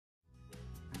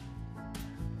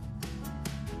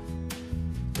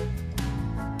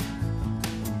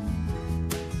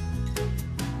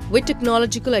With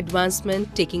technological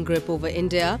advancement taking grip over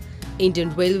India,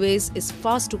 Indian Railways is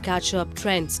fast to catch up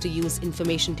trends to use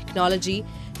information technology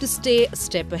to stay a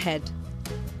step ahead.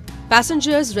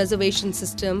 Passengers Reservation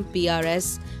System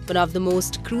 (PRS), one of the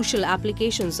most crucial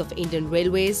applications of Indian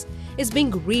Railways, is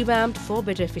being revamped for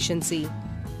better efficiency.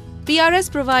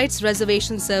 PRS provides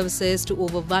reservation services to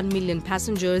over 1 million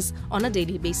passengers on a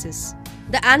daily basis.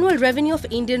 The annual revenue of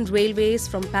Indian Railways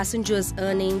from passengers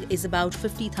earning is about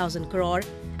 50,000 crore,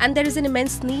 and there is an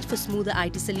immense need for smoother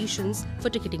IT solutions for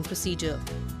ticketing procedure.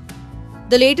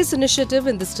 The latest initiative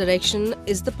in this direction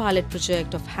is the pilot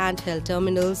project of handheld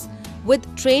terminals with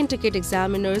train ticket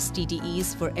examiners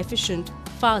 (TTEs) for efficient,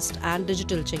 fast and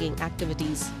digital checking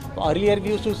activities. Earlier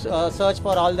we used to search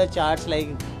for all the charts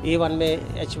like A1 mein,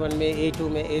 H1 mein,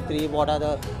 A2 mein, A3, what are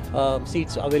the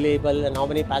seats available and how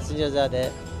many passengers are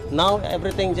there. Now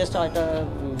everything just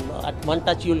at one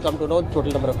touch you will come to know the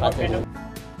total number of passengers.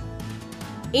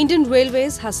 Indian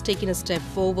Railways has taken a step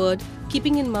forward,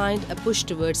 keeping in mind a push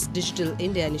towards Digital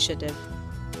India initiative.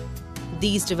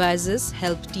 These devices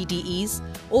help TTEs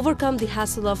overcome the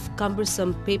hassle of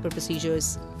cumbersome paper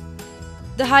procedures.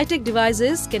 The high-tech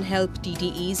devices can help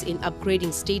TTEs in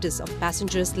upgrading status of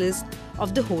passengers list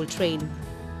of the whole train.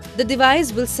 The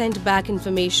device will send back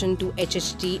information to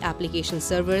HHT application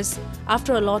servers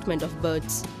after allotment of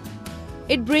berths.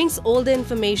 It brings all the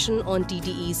information on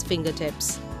TTE's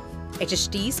fingertips.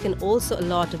 HHTs can also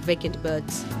allot vacant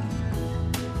berths.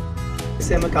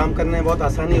 इससे हमें काम करने में बहुत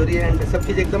आसानी हो रही है एंड सब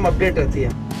चीज़ एकदम अपडेट रहती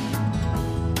है.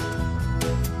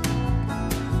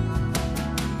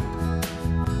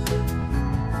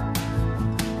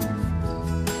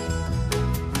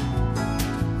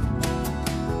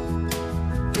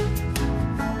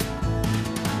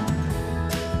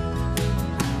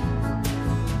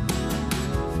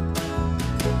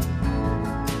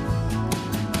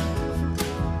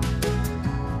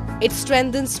 It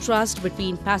strengthens trust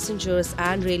between passengers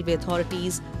and railway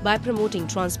authorities by promoting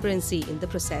transparency in the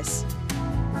process.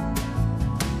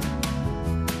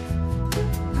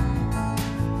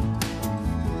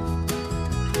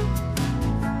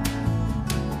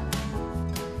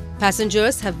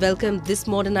 Passengers have welcomed this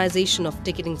modernization of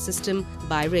ticketing system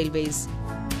by railways.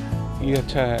 ये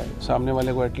अच्छा है, सामने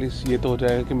वाले को एटलीस्ट ये तो हो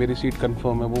जाएगा कि मेरी सीट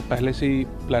कंफर्म है, वो पहले से ही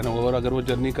प्लान होगा और अगर वो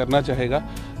जर्नी करना चाहेगा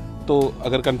तो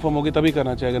अगर कंफर्म होगी तभी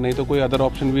करना चाहेगा, नहीं तो कोई अदर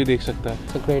ऑप्शन भी देख सकता है.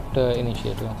 It's a great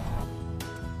initiative.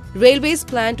 Railways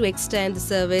plan to extend the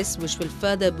service, which will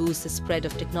further boost the spread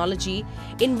of technology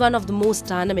in one of the most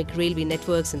dynamic railway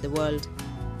networks in the world.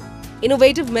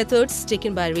 Innovative methods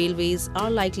taken by railways are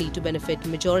likely to benefit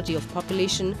majority of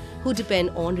population who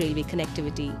depend on railway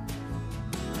connectivity.